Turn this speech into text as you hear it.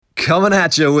Coming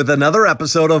at you with another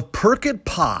episode of Perk It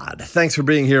Pod. Thanks for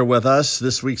being here with us.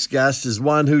 This week's guest is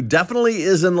one who definitely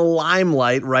is in the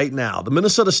limelight right now. The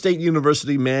Minnesota State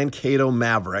University Mankato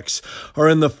Mavericks are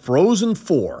in the Frozen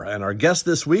Four, and our guest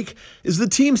this week is the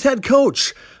team's head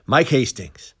coach, Mike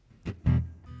Hastings.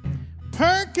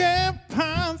 Perk It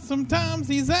Pod, sometimes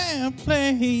he's at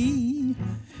play.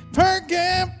 Perk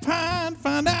It Pod,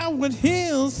 find out what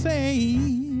he'll say.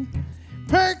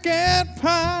 Perk It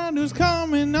Pod, who's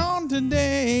coming on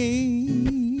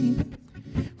today?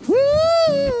 Woo!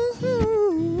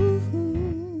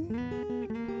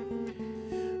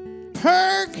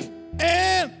 Perk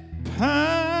It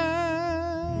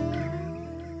Pod.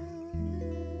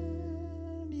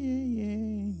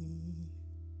 Yeah.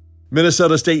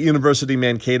 Minnesota State University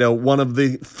Mankato, one of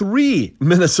the three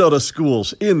Minnesota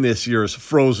schools in this year's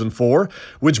Frozen Four,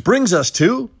 which brings us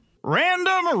to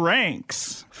Random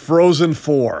Ranks. Frozen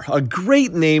Four, a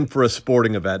great name for a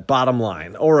sporting event, bottom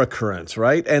line, or occurrence,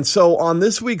 right? And so on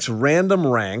this week's Random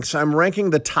Ranks, I'm ranking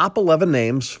the top 11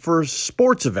 names for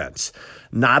sports events,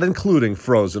 not including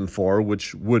Frozen Four,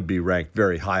 which would be ranked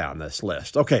very high on this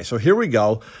list. Okay, so here we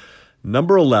go.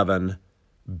 Number 11,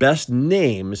 best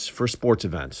names for sports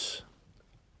events.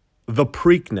 The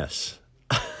Preakness.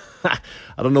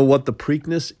 I don't know what the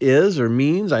Preakness is or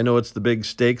means. I know it's the big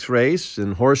stakes race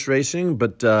in horse racing,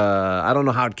 but I don't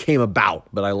know how it came about,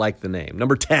 but I like the name.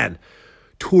 Number 10,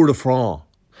 Tour de France,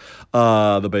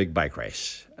 the big bike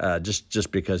race,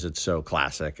 just because it's so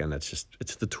classic and it's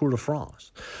the Tour de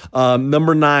France.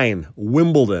 Number 9,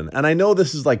 Wimbledon. And I know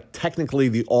this is like technically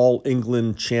the All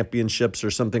England Championships or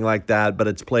something like that, but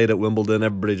it's played at Wimbledon.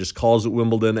 Everybody just calls it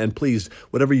Wimbledon. And please,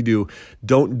 whatever you do,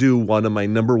 don't do one of my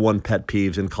number one pet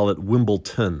peeves and call it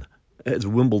Wimbledon. It's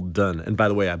Wimbledon. And by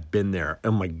the way, I've been there.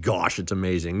 Oh my gosh, it's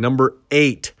amazing. Number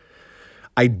 8,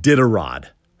 Iditarod.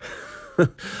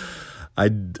 I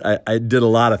did a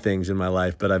lot of things in my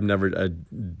life, but I've never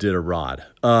did a rod.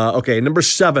 Okay, number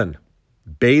 7,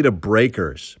 Beta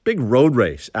Breakers. Big road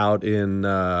race out in,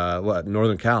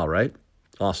 Northern Cal, right?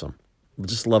 Awesome.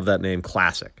 Just love that name.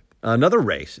 Classic. Another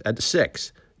race at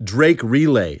 6, Drake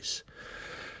Relays.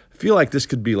 I feel like this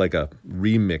could be like a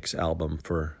remix album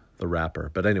for the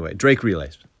rapper. But anyway, Drake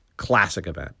Relays. Classic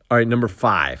event. All right, number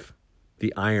 5,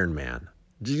 the Ironman.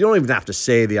 You don't even have to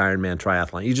say the Ironman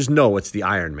triathlon. You just know it's the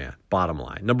Ironman, bottom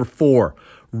line. Number 4,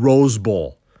 Rose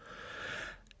Bowl.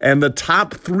 And the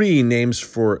top 3 names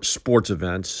for sports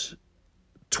events,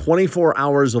 24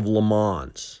 Hours of Le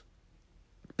Mans.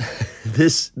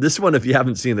 This one, if you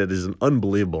haven't seen it, is an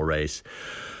unbelievable race,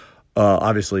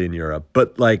 obviously in Europe.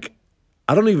 But, like,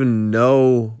 I don't even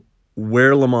know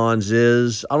where Le Mans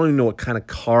is. I don't even know what kind of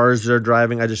cars they're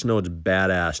driving. I just know it's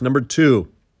badass. Number 2,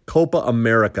 Copa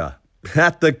America.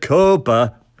 At the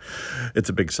Copa. It's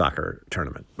a big soccer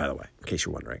tournament, by the way, in case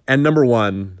you're wondering. And number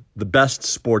 1, the best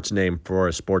sports name for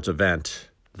a sports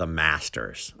event, the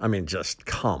Masters. I mean, just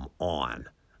come on.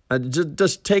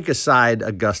 Just take aside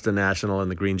Augusta National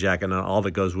and the Green Jacket and all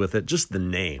that goes with it. Just the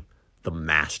name, the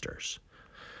Masters.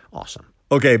 Awesome.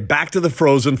 Okay, back to the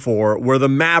Frozen Four, where the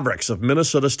Mavericks of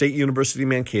Minnesota State University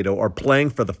Mankato are playing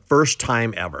for the first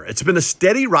time ever. It's been a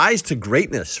steady rise to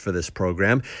greatness for this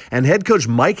program, and head coach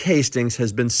Mike Hastings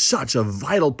has been such a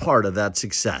vital part of that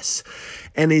success.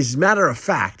 And as a matter of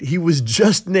fact, he was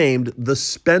just named the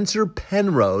Spencer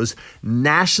Penrose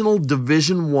National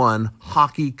Division I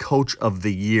Hockey Coach of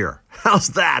the Year. How's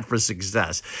that for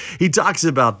success? He talks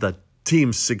about the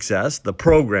team's success, the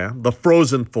program, the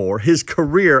Frozen Four, his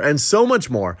career, and so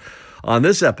much more on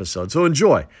this episode. So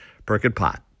enjoy Perk It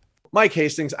Pod. Mike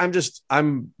Hastings,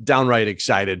 I'm downright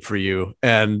excited for you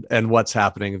and what's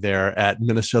happening there at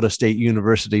Minnesota State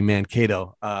University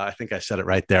Mankato. I think I said it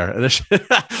right there.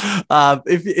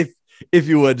 If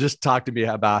you would just talk to me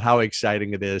about how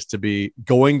exciting it is to be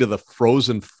going to the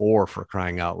Frozen Four, for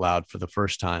crying out loud, for the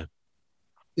first time.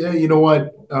 Yeah, you know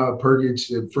what, Perk,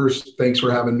 first, thanks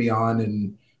for having me on,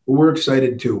 and we're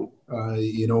excited too.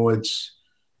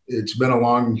 It's been a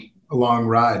long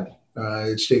ride.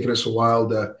 It's taken us a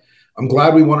while I'm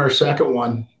glad we won our second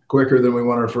one quicker than we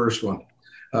won our first one.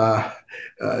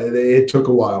 It took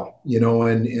a while,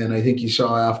 and I think you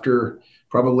saw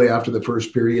probably after the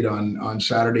first period on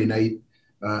Saturday night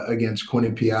against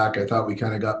Quinnipiac, I thought we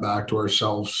kind of got back to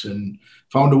ourselves and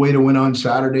found a way to win on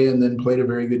Saturday, and then played a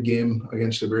very good game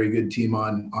against a very good team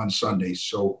on Sunday.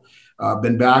 So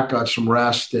been back, got some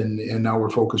rest, and now we're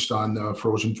focused on the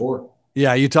Frozen Four.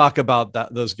 Yeah, you talk about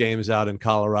those games out in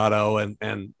Colorado and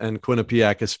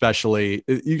Quinnipiac especially.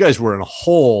 You guys were in a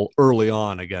hole early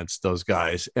on against those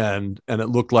guys, and it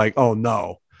looked like, oh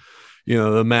no,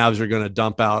 the Mavs are going to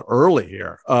dump out early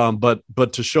here.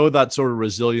 But to show that sort of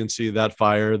resiliency, that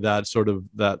fire, that sort of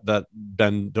that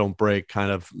bend don't break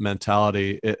kind of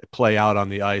mentality play out on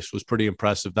the ice was pretty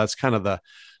impressive. That's kind of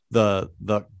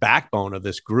the backbone of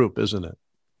this group, isn't it?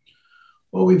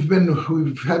 Well,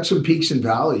 we've had some peaks and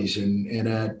valleys,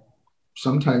 and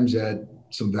sometimes at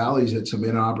some valleys at some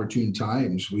inopportune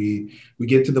times. We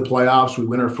get to the playoffs, we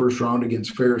win our first round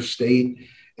against Ferris State,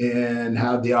 and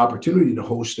have the opportunity to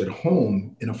host at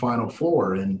home in a Final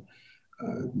Four. And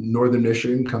Northern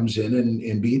Michigan comes in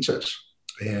and beats us.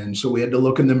 And so we had to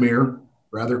look in the mirror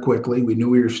rather quickly. We knew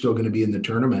we were still going to be in the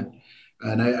tournament.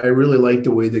 And I really liked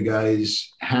the way the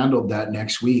guys handled that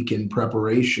next week in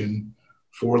preparation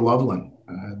for Loveland.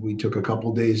 We took a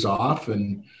couple days off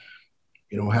and,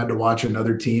 had to watch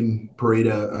another team parade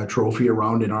a trophy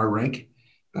around in our rink.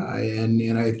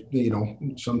 And I,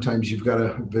 sometimes you've got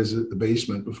to visit the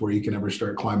basement before you can ever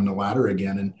start climbing the ladder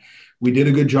again. And we did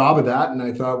a good job of that. And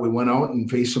I thought we went out and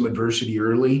faced some adversity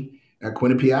early at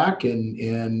Quinnipiac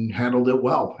and handled it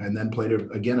well. And then played a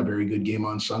very good game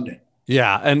on Sunday.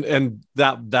 Yeah. And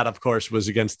that of course was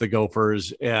against the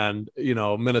Gophers, and,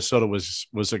 Minnesota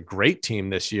was a great team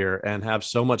this year and have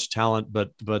so much talent,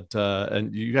 but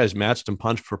and you guys matched them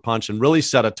punch for punch and really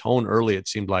set a tone early. It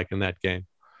seemed like in that game.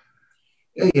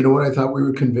 Yeah, you know what? I thought we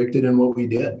were convicted in what we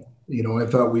did. I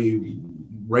thought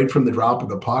right from the drop of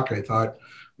the puck, I thought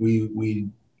we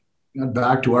got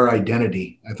back to our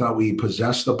identity. I thought we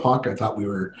possessed the puck. I thought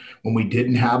when we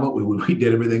didn't have it, we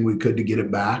did everything we could to get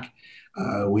it back.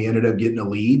 We ended up getting a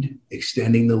lead,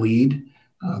 extending the lead.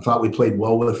 I thought we played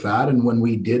well with that. And when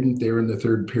we didn't there in the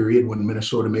third period, when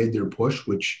Minnesota made their push,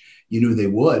 which you knew they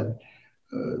would,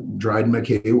 Dryden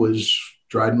McKay was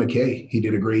Dryden McKay. He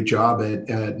did a great job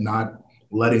at not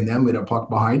letting them get a puck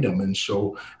behind him. And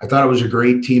so I thought it was a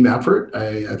great team effort.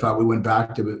 I thought we went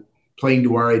back to playing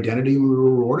to our identity, and we were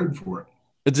rewarded for it.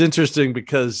 It's interesting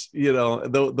because,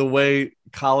 the way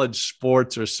college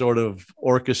sports are sort of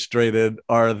orchestrated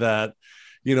are that,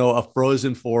 a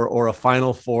Frozen Four or a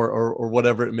Final Four or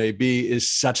whatever it may be is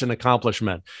such an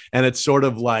accomplishment. And it's sort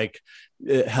of like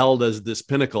held as this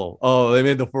pinnacle. Oh, they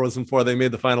made the Frozen Four, they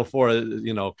made the Final Four,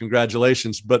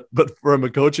 congratulations. But from a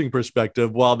coaching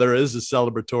perspective, while there is a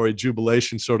celebratory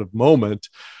jubilation sort of moment,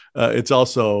 it's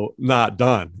also not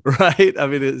done, right? I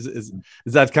mean, is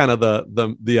that kind of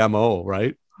the MO,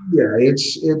 right? Yeah,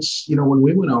 it's when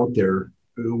we went out there,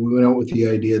 we went out with the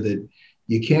idea that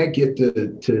you can't get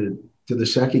to the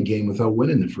second game without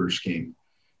winning the first game.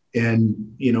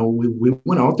 And, we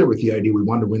went out there with the idea we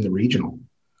wanted to win the regional,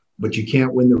 but you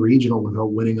can't win the regional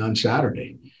without winning on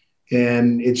Saturday.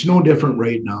 And it's no different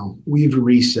right now. We've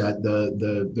reset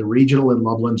the regional in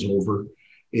Loveland's over.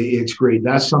 It's great.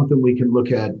 That's something we can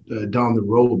look at down the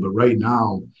road. But right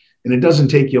now, and it doesn't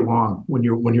take you long when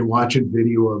you're watching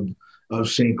video of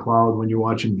St. Cloud, when you're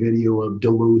watching video of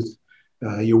Duluth,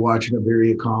 you're watching a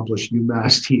very accomplished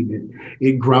UMass team.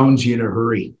 It grounds you in a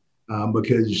hurry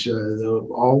because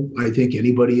I think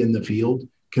anybody in the field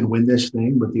can win this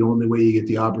thing, but the only way you get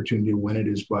the opportunity to win it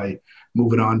is by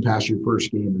moving on past your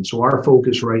first game. And so our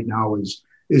focus right now is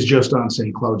just on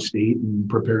St. Cloud State and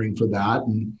preparing for that.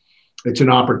 And it's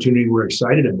an opportunity we're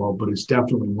excited about, but it's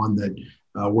definitely one that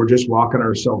we're just walking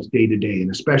ourselves day to day. And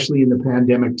especially in the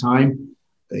pandemic time,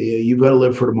 you've got to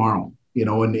live for tomorrow,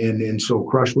 and so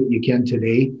crush what you can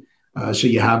today. So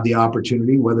you have the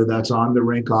opportunity, whether that's on the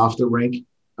rink, off the rink,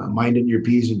 minding your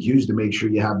P's and Q's to make sure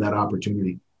you have that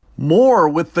opportunity. More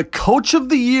with the Coach of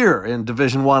the Year in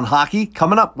Division I hockey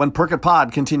coming up when Perkit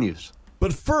Pod continues.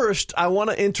 But first, I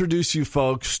want to introduce you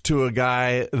folks to a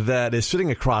guy that is sitting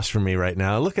across from me right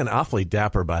now, looking awfully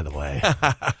dapper, by the way.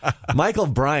 Michael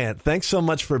Bryant, thanks so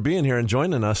much for being here and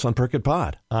joining us on Perkit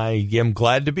Pod. I am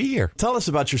glad to be here. Tell us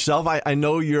about yourself. I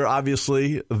know you're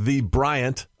obviously the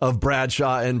Bryant of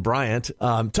Bradshaw and Bryant.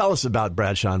 Tell us about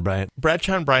Bradshaw and Bryant.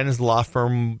 Bradshaw and Bryant is a law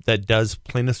firm that does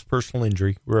plaintiff's personal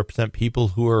injury. We represent people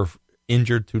who are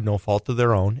injured through no fault of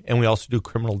their own, and we also do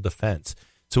criminal defense.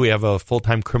 So we have a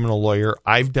full-time criminal lawyer.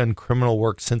 I've done criminal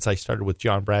work since I started with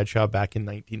John Bradshaw back in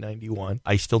 1991.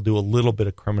 I still do a little bit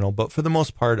of criminal, but for the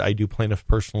most part, I do plaintiff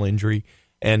personal injury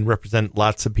and represent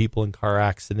lots of people in car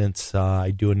accidents. I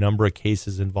do a number of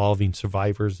cases involving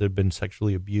survivors that have been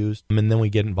sexually abused. And then we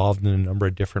get involved in a number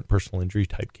of different personal injury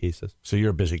type cases. So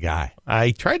you're a busy guy. I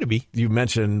try to be. You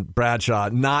mentioned Bradshaw,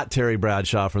 not Terry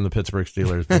Bradshaw from the Pittsburgh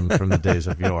Steelers from the days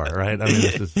of yore, right? I mean,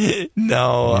 this is,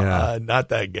 not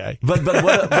that guy. But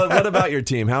what about your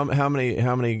team? How many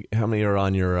are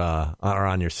on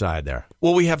your side there?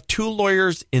 Well, we have two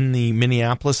lawyers in the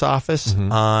Minneapolis office,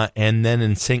 and then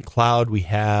in St. Cloud we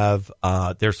have,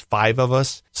 there's 5 of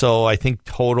us. So I think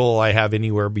total I have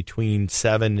anywhere between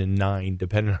 7 and 9,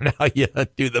 depending on how you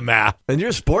do the math. And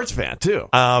you're a sports fan too.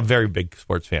 Very big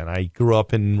sports fan. I grew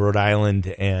up in Rhode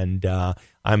Island, and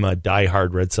I'm a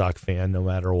diehard Red Sox fan no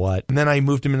matter what. And then I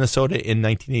moved to Minnesota in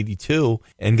 1982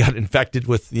 and got infected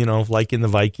with, liking the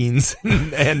Vikings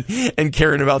and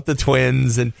caring about the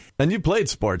Twins. And you played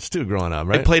sports too growing up,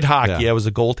 right? I played hockey. I was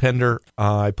a goaltender.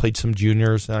 I played some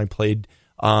juniors, and I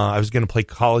was going to play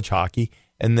college hockey,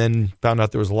 and then found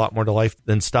out there was a lot more to life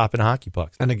than stopping hockey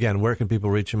pucks. And again, where can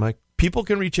people reach you, Mike? People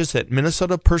can reach us at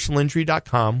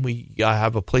minnesotapersonalinjury.com. We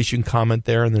have a place you can comment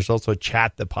there, and there's also a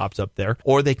chat that pops up there.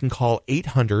 Or they can call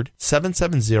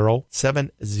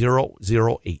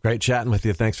 800-770-7008. Great chatting with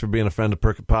you. Thanks for being a friend of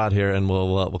Perk Pod here, and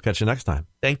we'll catch you next time.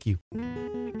 Thank you.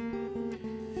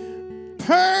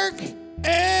 Perk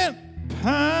and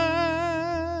Pine.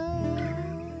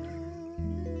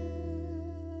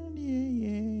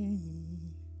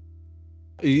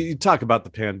 You talk about the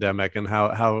pandemic and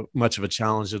how much of a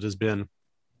challenge it has been.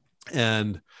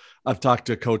 And I've talked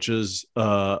to coaches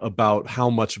about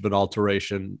how much of an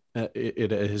alteration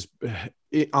it is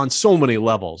on so many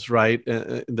levels, right?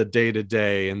 The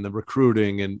day-to-day and the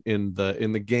recruiting and in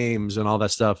the games and all that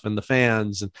stuff and the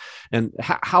fans. And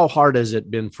how hard has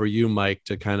it been for you, Mike,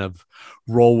 to kind of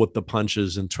roll with the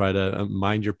punches and try to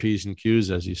mind your P's and Q's,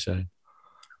 as you say?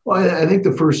 Well, I think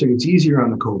the first thing, it's easier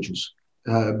on the coaches.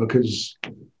 Because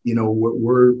we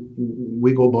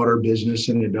go about our business,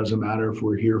 and it doesn't matter if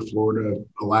we're here, Florida,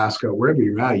 Alaska, wherever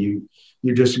you're at,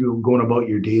 you're just going about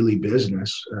your daily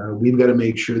business. We've got to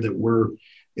make sure that we're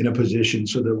in a position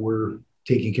so that we're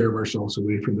taking care of ourselves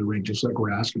away from the rink, just like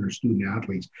we're asking our student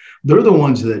athletes. They're the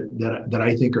ones that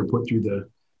I think are put through the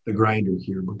grinder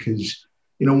here, because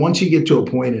once you get to a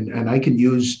point, and I can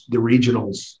use the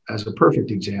regionals as a perfect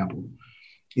example.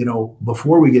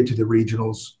 Before we get to the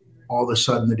regionals, all of a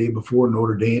sudden the day before,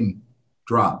 Notre Dame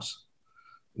drops.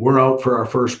 We're out for our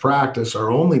first practice, our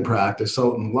only practice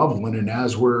out in Loveland. And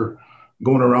as we're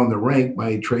going around the rink,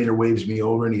 my trainer waves me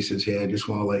over and he says, "Hey, I just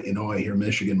want to let you know, I hear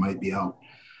Michigan might be out."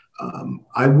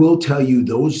 I will tell you,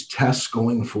 those tests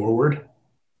going forward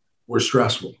were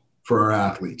stressful for our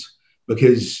athletes,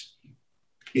 because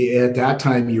at that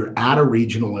time you're at a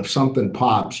regional. If something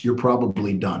pops, you're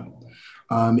probably done.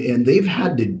 And they've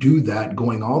had to do that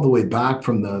going all the way back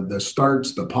from the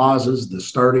starts, the pauses, the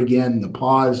start again, the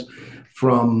pause,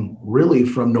 from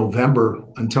November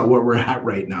until where we're at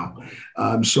right now.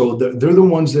 So they're the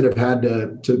ones that have had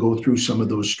to go through some of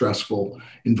those stressful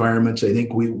environments. I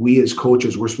think we as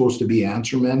coaches, we're supposed to be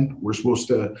answer men. We're supposed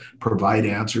to provide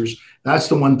answers. That's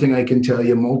the one thing I can tell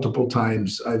you multiple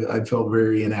times I've felt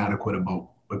very inadequate about,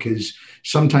 because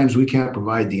sometimes we can't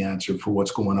provide the answer for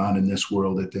what's going on in this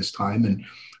world at this time. And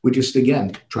we just,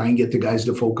 again, try and get the guys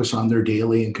to focus on their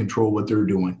daily and control what they're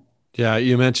doing. Yeah,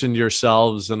 you mentioned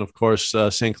yourselves and, of course,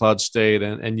 St. Cloud State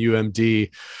and UMD,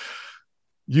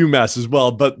 UMass as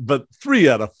well, but 3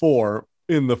 out of 4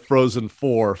 in the Frozen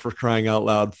Four, for crying out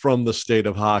loud, from the state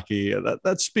of hockey.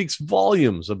 That speaks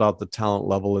volumes about the talent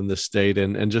level in this state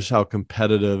and just how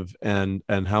competitive and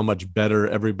how much better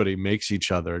everybody makes each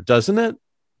other, doesn't it?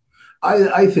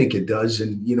 I think it does.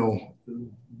 And,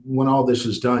 when all this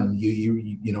is done,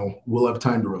 we'll have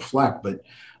time to reflect, but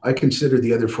I consider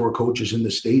the other 4 coaches in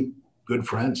the state good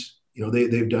friends.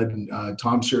 They've done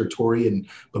Tom Serratori and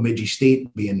Bemidji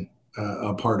State being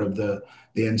a part of the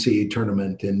NCAA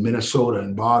tournament, and Minnesota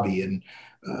and Bobby. And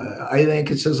I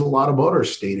think it says a lot about our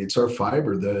state. It's our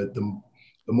fiber. The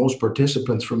most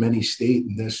participants from any state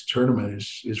in this tournament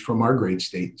is from our great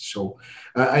state. So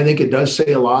I think it does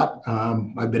say a lot.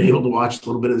 I've been able to watch a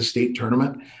little bit of the state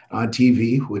tournament on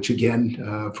TV, which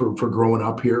again, for growing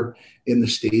up here in the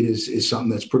state is something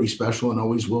that's pretty special and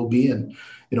always will be. And,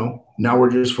 now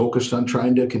we're just focused on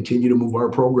trying to continue to move our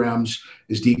programs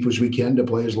as deep as we can to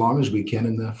play as long as we can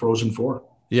in the Frozen Four.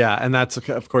 Yeah. And that's,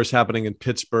 of course, happening in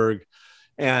Pittsburgh.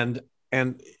 And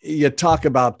you talk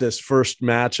about this first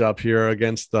matchup here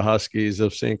against the Huskies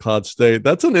of St. Cloud State.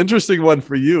 That's an interesting one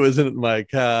for you, isn't it,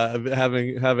 Mike?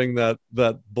 Having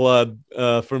that blood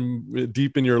from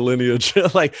deep in your lineage,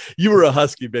 like you were a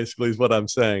Husky, basically, is what I'm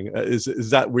saying.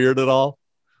 Is that weird at all?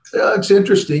 It's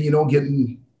interesting,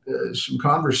 getting some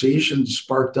conversations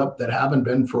sparked up that haven't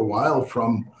been for a while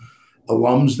from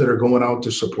alums that are going out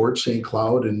to support St.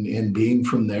 Cloud and being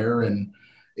from there. And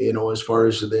as far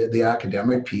as the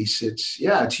academic piece, it's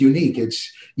unique.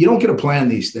 You don't get to plan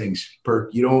these things,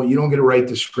 Perk. You don't get to write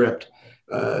the script.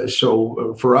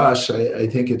 For us, I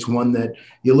think it's one that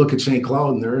you look at St.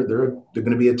 Cloud, and they're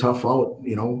going to be a tough out.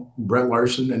 You know, Brett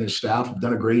Larson and his staff have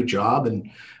done a great job, and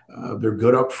they're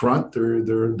good up front.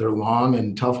 They're long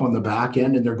and tough on the back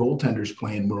end, and their goaltenders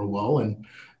playing real well, and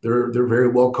they're very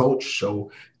well coached.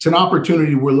 So it's an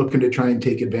opportunity we're looking to try and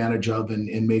take advantage of,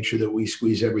 and make sure that we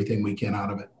squeeze everything we can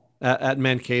out of it. At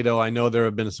Mankato, I know there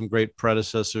have been some great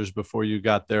predecessors before you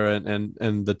got there,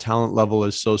 and the talent level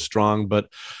is so strong. But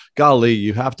golly,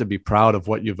 you have to be proud of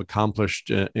what you've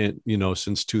accomplished,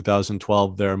 since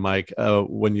 2012 there, Mike,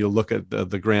 when you look at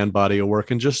the grand body of work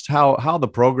and just how the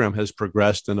program has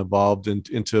progressed and evolved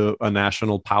into a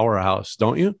national powerhouse,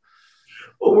 don't you?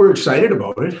 Well, we're excited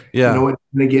about it. Yeah.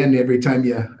 And again, every time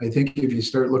I think if you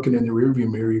start looking in the rearview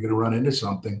mirror, you're going to run into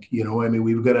something.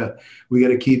 We've got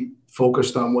to keep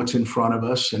focused on what's in front of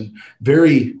us, and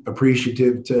very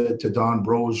appreciative to Don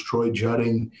Brose, Troy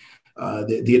Judding,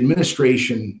 the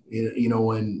administration,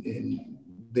 and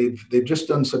they've just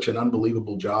done such an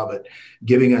unbelievable job at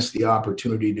giving us the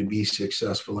opportunity to be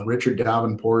successful. And Richard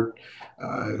Davenport,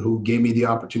 who gave me the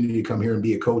opportunity to come here and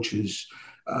be a coach,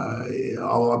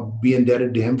 I'll be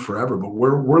indebted to him forever. But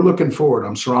we're looking forward.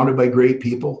 I'm surrounded by great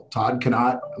people. Todd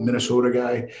Connaught, Minnesota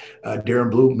guy, Darren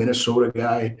Blue, Minnesota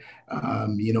guy.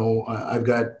 I've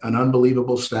got an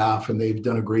unbelievable staff, and they've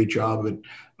done a great job at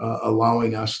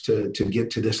allowing us to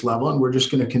get to this level. And we're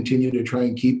just going to continue to try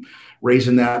and keep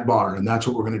raising that bar. And that's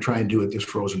what we're going to try and do at this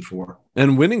Frozen Four.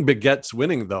 And winning begets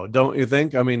winning, though, don't you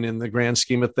think? I mean, in the grand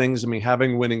scheme of things,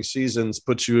 having winning seasons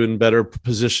puts you in better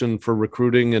position for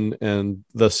recruiting and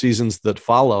the seasons that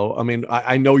follow.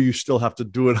 I know you still have to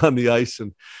do it on the ice,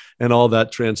 and all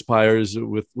that transpires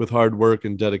with hard work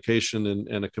and dedication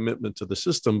and a commitment to the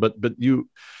system. But you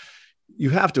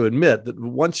have to admit that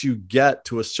once you get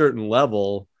to a certain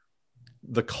level,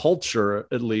 the culture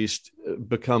at least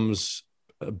becomes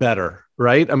better,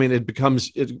 right? It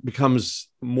becomes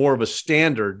more of a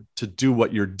standard to do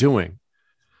what you're doing.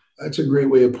 That's a great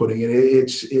way of putting it.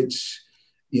 It's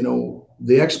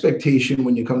the expectation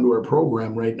when you come to our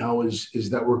program right now is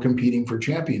that we're competing for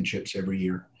championships every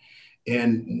year.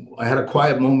 And I had a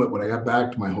quiet moment when I got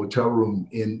back to my hotel room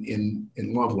in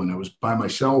Loveland. I was by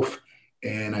myself,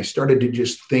 and I started to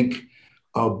just think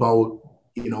about,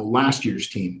 last year's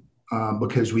team,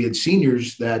 because we had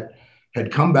seniors that had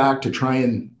come back to try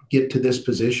and get to this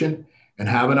position and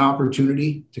have an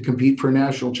opportunity to compete for a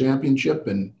national championship.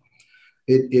 And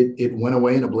it went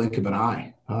away in a blink of an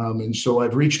eye. And so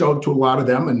I've reached out to a lot of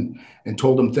them and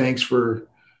told them thanks for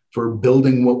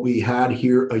building what we had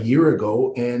here a year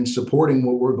ago and supporting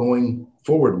what we're going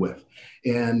forward with.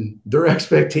 And their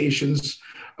expectations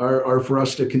are for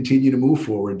us to continue to move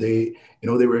forward. They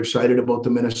were excited about the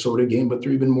Minnesota game, but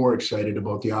they're even more excited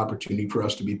about the opportunity for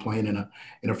us to be playing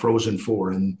in a Frozen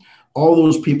Four. And all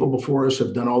those people before us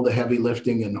have done all the heavy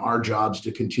lifting, and our job's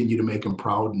to continue to make them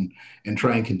proud and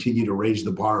try and continue to raise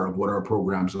the bar of what our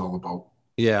program's all about.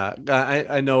 Yeah,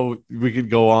 I know we could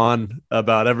go on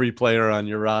about every player on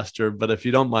your roster, but if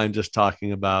you don't mind just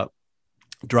talking about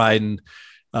Dryden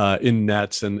in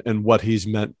nets and what he's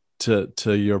meant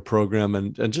to your program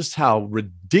and just how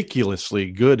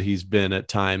ridiculously good he's been at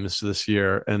times this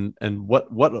year, and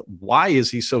why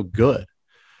is he so good?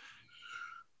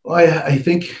 Well, I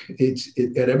think it's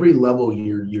at every level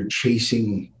you're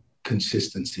chasing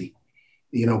consistency.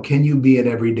 Can you be an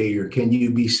everydayer? Can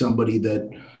you be somebody that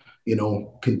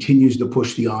continues to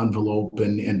push the envelope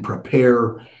and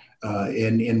prepare,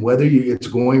 and whether it's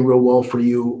going real well for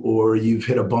you or you've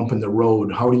hit a bump in the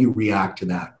road, how do you react to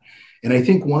that? And I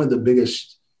think one of the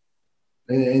biggest,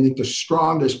 I think the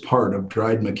strongest part of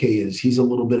Dryden McKay is he's a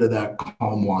little bit of that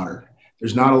calm water.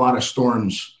 There's not a lot of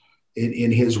storms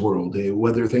in his world.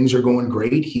 Whether things are going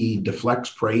great, he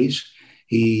deflects praise.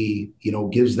 He,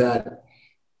 gives that,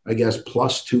 I guess,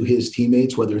 plus to his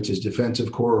teammates, whether it's his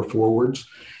defensive core or forwards.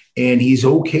 And he's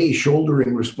okay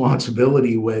shouldering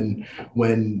responsibility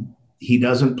when he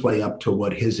doesn't play up to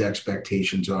what his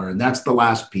expectations are. And that's the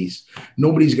last piece.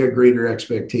 Nobody's got greater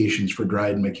expectations for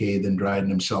Dryden McKay than Dryden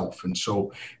himself. And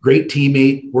so great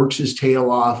teammate, works his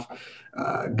tail off.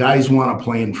 Guys want to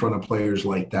play in front of players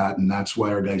like that. And that's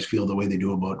why our guys feel the way they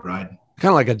do about Dryden.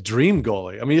 Kind of like a dream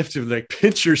goalie. You have to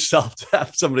pinch yourself to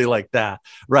have somebody like that,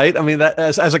 right? That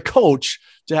as a coach,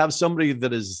 to have somebody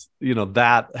that is,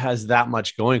 that has that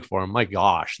much going for him, my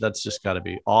gosh, that's just got to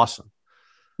be awesome.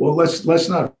 Well, let's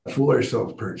not fool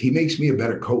ourselves, Perk. He makes me a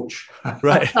better coach.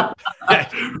 Right.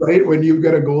 Right. When you've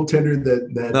got a goaltender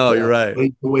that you're right.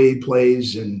 The way he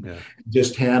plays and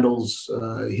just handles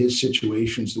his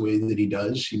situations the way that he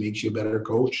does, he makes you a better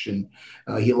coach, and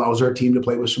he allows our team to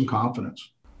play with some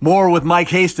confidence. More with Mike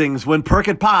Hastings when Perk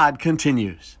It Pod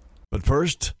continues. But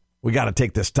first, we got to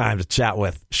take this time to chat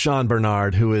with Sean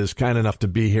Bernard, who is kind enough to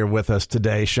be here with us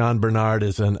today. Sean Bernard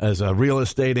is a real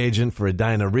estate agent for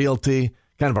Edina Realty,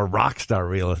 kind of a rock star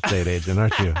real estate agent,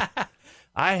 aren't you?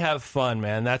 I have fun,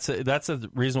 man. That's a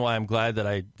reason why I'm glad that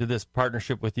I did this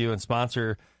partnership with you and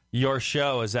sponsor your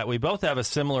show, is that we both have a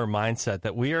similar mindset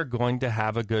that we are going to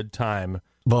have a good time.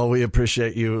 Well, we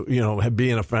appreciate you,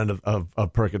 being a friend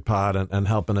of Perkit Pod and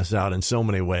helping us out in so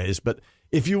many ways. But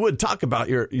if you would talk about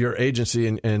your agency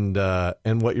and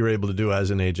what you're able to do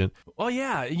as an agent. Well,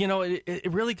 yeah,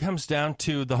 it really comes down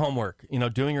to the homework,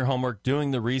 doing your homework,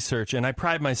 doing the research. And I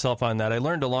pride myself on that. I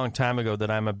learned a long time ago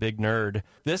that I'm a big nerd.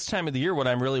 This time of the year, what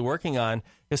I'm really working on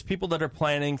is people that are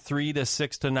planning 3 to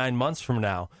 6 to 9 months from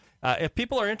now. If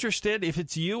people are interested, if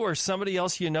it's you or somebody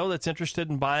else that's interested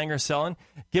in buying or selling,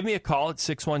 give me a call at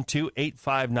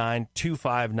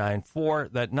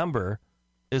 612-859-2594. That number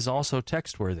is also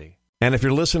text-worthy. And if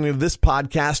you're listening to this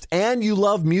podcast and you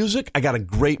love music, I got a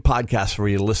great podcast for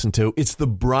you to listen to. It's The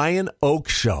Brian Oak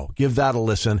Show. Give that a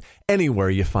listen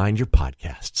anywhere you find your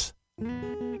podcasts.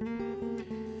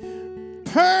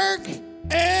 Perk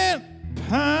and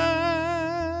Pine.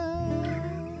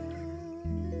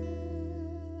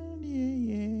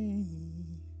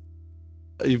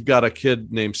 You've got a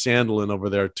kid named Sandlin over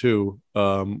there too.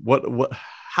 How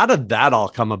did that all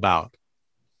come about?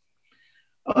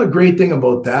 A great thing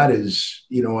about that is,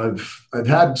 I've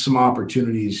had some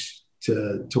opportunities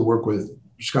to work with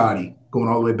Scotty, going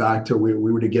all the way back to we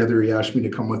were together. He asked me to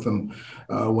come with him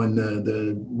when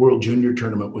the World Junior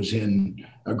Tournament was in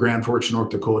Grand Forks, North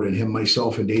Dakota, and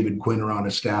myself, and David Quinn are on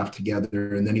a staff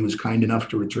together. And then he was kind enough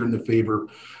to return the favor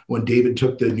when David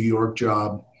took the New York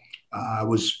job. I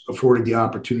was afforded the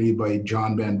opportunity by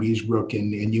John Van Beesbrook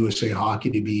in USA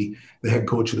Hockey to be the head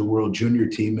coach of the World Junior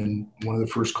team. And one of the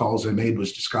first calls I made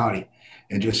was to Scotty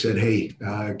and just said, hey,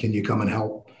 can you come and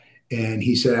help? And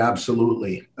he said,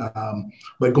 absolutely.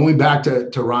 But going back to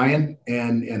Ryan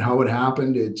and how it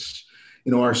happened, it's,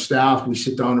 our staff, we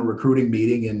sit down in a recruiting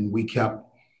meeting and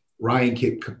Ryan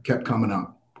kept coming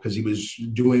up because he was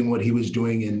doing what he was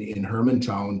doing in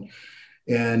Hermantown.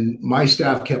 And my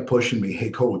staff kept pushing me, hey,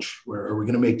 coach, are we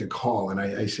going to make the call? And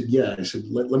I said, yeah. I said,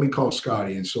 let me call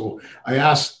Scotty. And so I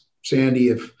asked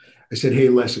Sandy I said, hey,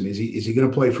 listen, is he going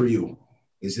to play for you?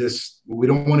 We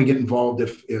don't want to get involved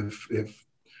if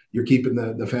you're keeping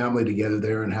the family together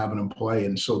there and having them play.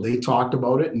 And so they talked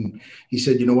about it. And he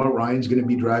said, you know what, Ryan's going to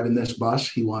be driving this bus.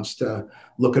 He wants to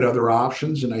look at other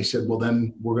options. And I said, well,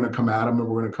 then we're going to come at him, and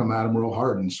we're going to come at him real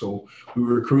hard. And so we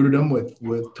recruited him with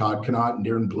Todd Connaught and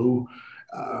Darren Blue.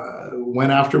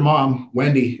 Went after mom,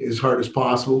 Wendy, as hard as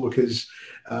possible because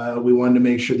we wanted to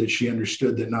make sure that she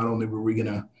understood that not only were we going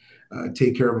to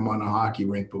take care of him on a hockey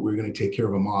rink, but we were going to take care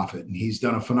of him off it. And he's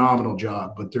done a phenomenal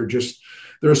job. But they're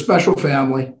a special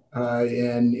family,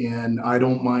 and I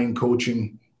don't mind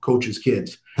coaching coaches'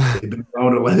 kids. They've been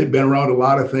around a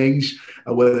lot of things,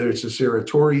 whether it's the Sarah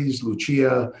Torres,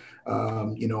 Lucia,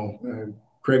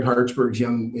 Craig Hartsburg's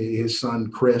his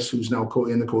son, Chris, who's now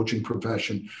in the coaching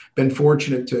profession. Been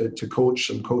fortunate to coach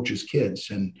some coaches' kids.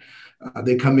 And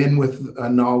they come in with a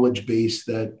knowledge base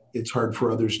that it's hard for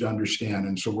others to understand.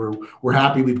 And so we're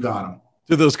happy we've got them.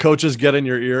 Do those coaches get in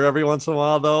your ear every once in a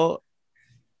while, though?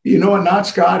 Not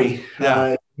Scotty.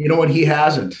 Yeah. He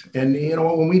hasn't. And,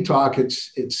 when we talk,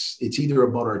 it's either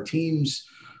about our teams,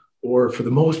 or for the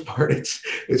most part,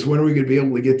 it's when are we going to be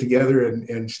able to get together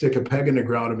and stick a peg in the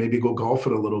ground and maybe go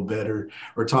golfing a little bit or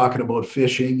talking about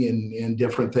fishing and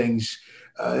different things.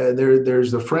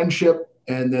 There's the friendship,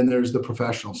 and then there's the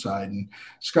professional side. And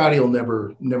Scotty will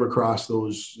never cross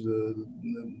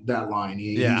that line.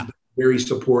 He's very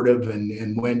supportive,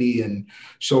 and Wendy. And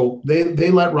so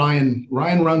they let Ryan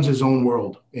runs his own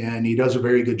world, and he does a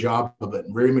very good job of it.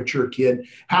 Very mature kid.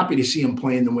 Happy to see him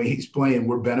playing the way he's playing.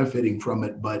 We're benefiting from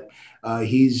it, but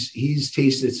he's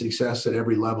tasted success at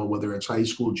every level, whether it's high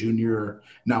school, junior, or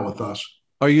now with us.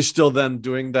 Are you still then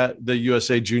doing the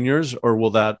USA Juniors, or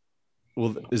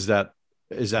is that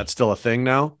still a thing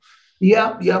now?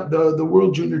 Yeah. The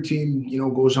World Junior team,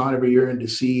 goes on every year, and to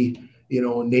see,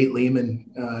 Nate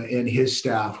Lehman and his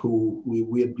staff, who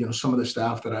we had, some of the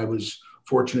staff that I was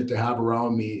fortunate to have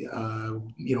around me,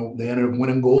 they ended up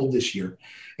winning gold this year.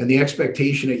 And the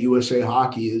expectation at USA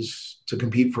Hockey is to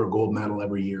compete for a gold medal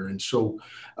every year. And so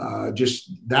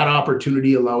just that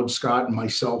opportunity allowed Scott and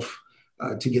myself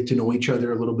to get to know each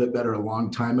other a little bit better a long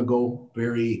time ago.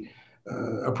 Very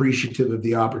appreciative of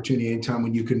the opportunity anytime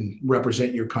when you can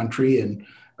represent your country, and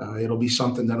it'll be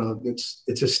something that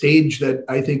it's a stage that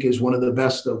I think is one of the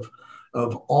best of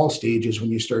all stages when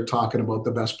you start talking about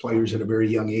the best players at a very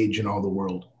young age in all the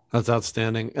world. That's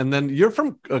outstanding. And then you're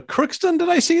from Crookston, did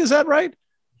I see? Is that right?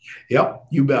 Yep,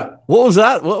 you bet. What was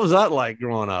that? What was that like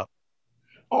growing up?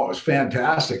 Oh, it was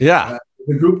fantastic. Yeah.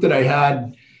 The group that I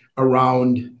had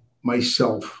around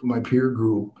myself, my peer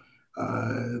group,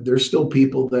 there's still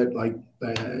people that like,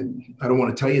 I don't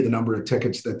want to tell you the number of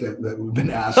tickets that we've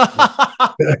been asked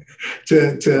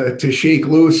to shake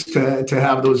loose to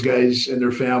have those guys and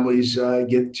their families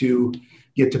get to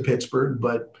Pittsburgh.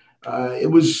 But it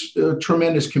was a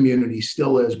tremendous community,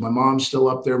 still is. My mom's still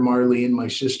up there, Marlene, my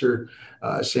sister,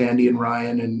 Sandy and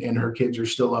Ryan and her kids are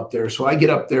still up there. So I get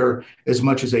up there as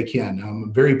much as I can.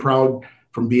 I'm very proud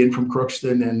from being from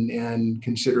Crookston and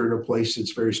consider it a place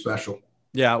that's very special.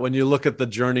 Yeah, when you look at the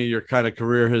journey your kind of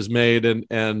career has made, and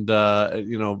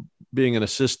you know, being an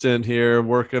assistant here,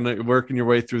 working your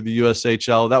way through the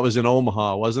USHL, that was in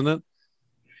Omaha, wasn't it?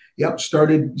 Yep,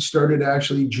 started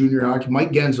actually junior hockey.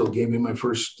 Mike Genzel gave me my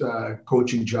first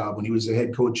coaching job when he was the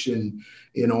head coach in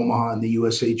Omaha in the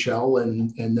USHL,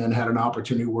 and then had an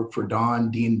opportunity to work for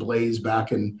Dean Blaze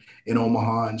back in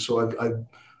Omaha, and so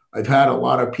I've had a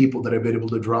lot of people that I've been able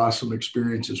to draw some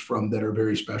experiences from that are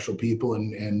very special people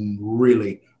and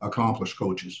really accomplished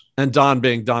coaches. And Don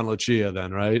being Don Lucia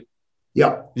then, right?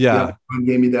 Yep. Yeah. Yep. Don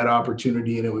gave me that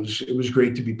opportunity, and it was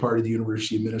great to be part of the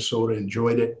University of Minnesota.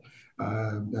 Enjoyed it.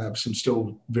 I have some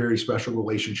still very special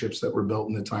relationships that were built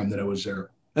in the time that I was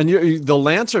there. And the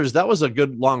Lancers, that was a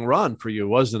good long run for you,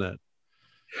 wasn't it?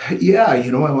 Yeah,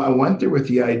 you know, I went there with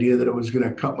the idea that I was going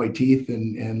to cut my teeth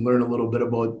and learn a little bit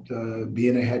about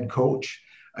being a head coach.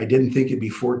 I didn't think it'd be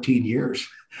 14 years,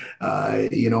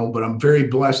 you know, but I'm very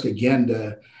blessed again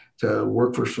to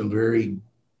work for some very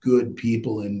good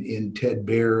people in Ted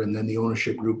Bear and then the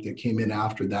ownership group that came in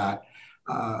after that.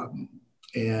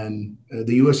 And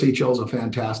the USHL is a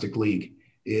fantastic league.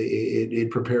 It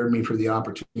prepared me for the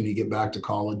opportunity to get back to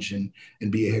college and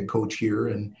be a head coach here.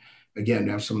 And again,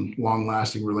 have some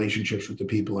long-lasting relationships with the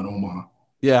people in Omaha.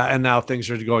 Yeah, and now things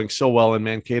are going so well in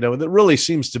Mankato. That really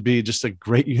seems to be just a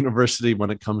great university when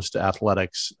it comes to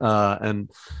athletics.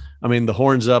 And I mean, the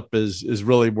Horns Up is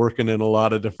really working in a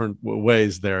lot of different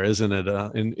ways there, isn't it?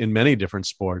 In many different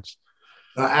sports.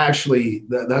 Actually,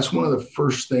 that's one of the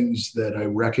first things that I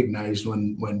recognized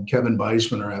when Kevin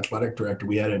Beisman, our athletic director,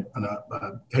 we had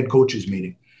a head coaches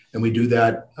meeting, and we do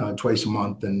that twice a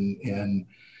month, and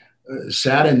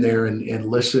sat in there and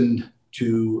listened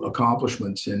to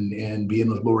accomplishments and being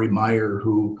with Lori Meyer,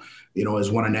 who, you know,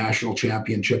 has won a national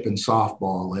championship in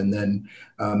softball. And then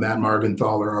Matt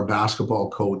Margenthaler, our basketball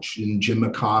coach, and Jim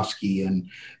Makovsky and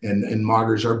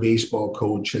Moggers, our baseball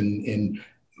coach. And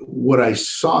what I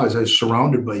saw is I was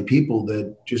surrounded by people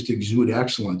that just exude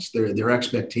excellence. Their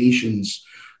expectations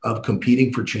of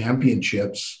competing for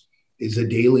championships is a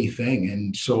daily thing.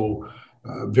 And so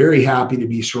very happy to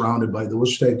be surrounded by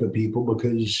those type of people,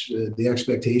 because the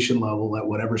expectation level at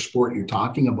whatever sport you're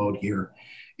talking about here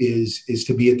is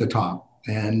to be at the top.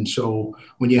 And so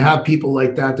when you have people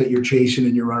like that you're chasing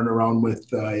and you're running around with,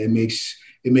 it makes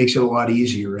it a lot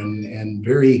easier and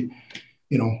very,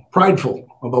 you know, prideful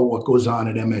about what goes on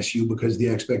at MSU, because the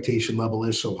expectation level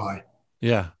is so high.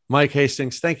 Yeah. Mike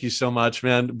Hastings, thank you so much,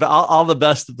 man. All the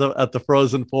best at the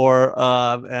Frozen Four,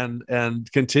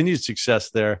 and continued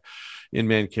success there in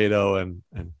Mankato and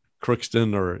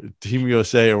Crookston or Team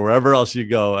USA or wherever else you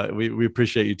go. We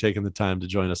appreciate you taking the time to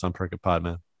join us on Perk It Pod,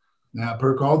 man. Yeah,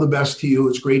 Perk, all the best to you.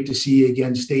 It's great to see you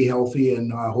again. Stay healthy,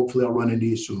 and hopefully I'll run into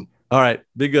you soon. All right.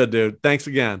 Be good, dude. Thanks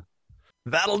again.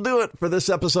 That'll do it for this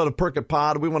episode of Perk It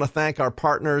Pod. We want to thank our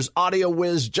partners, Audio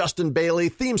Wiz, Justin Bailey,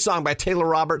 theme song by Taylor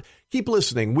Robert. Keep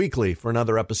listening weekly for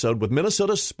another episode with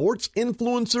Minnesota sports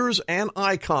influencers and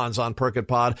icons on Perk It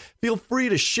Pod. Feel free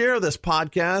to share this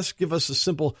podcast. Give us a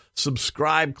simple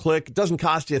subscribe click. It doesn't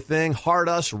cost you a thing. Heart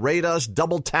us, rate us,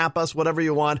 double tap us, whatever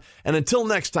you want. And until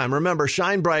next time, remember,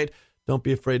 shine bright. Don't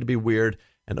be afraid to be weird,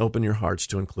 and open your hearts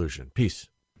to inclusion. Peace.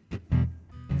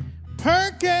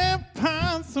 Perk It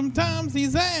Pod, sometimes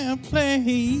he's at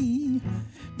play.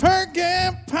 Perk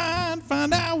It Pod,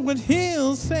 find out what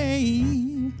he'll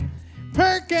say.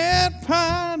 Perk It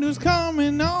Pod, who's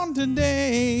coming on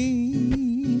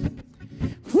today.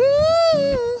 Woo!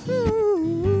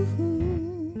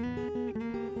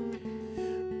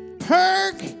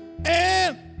 Perk It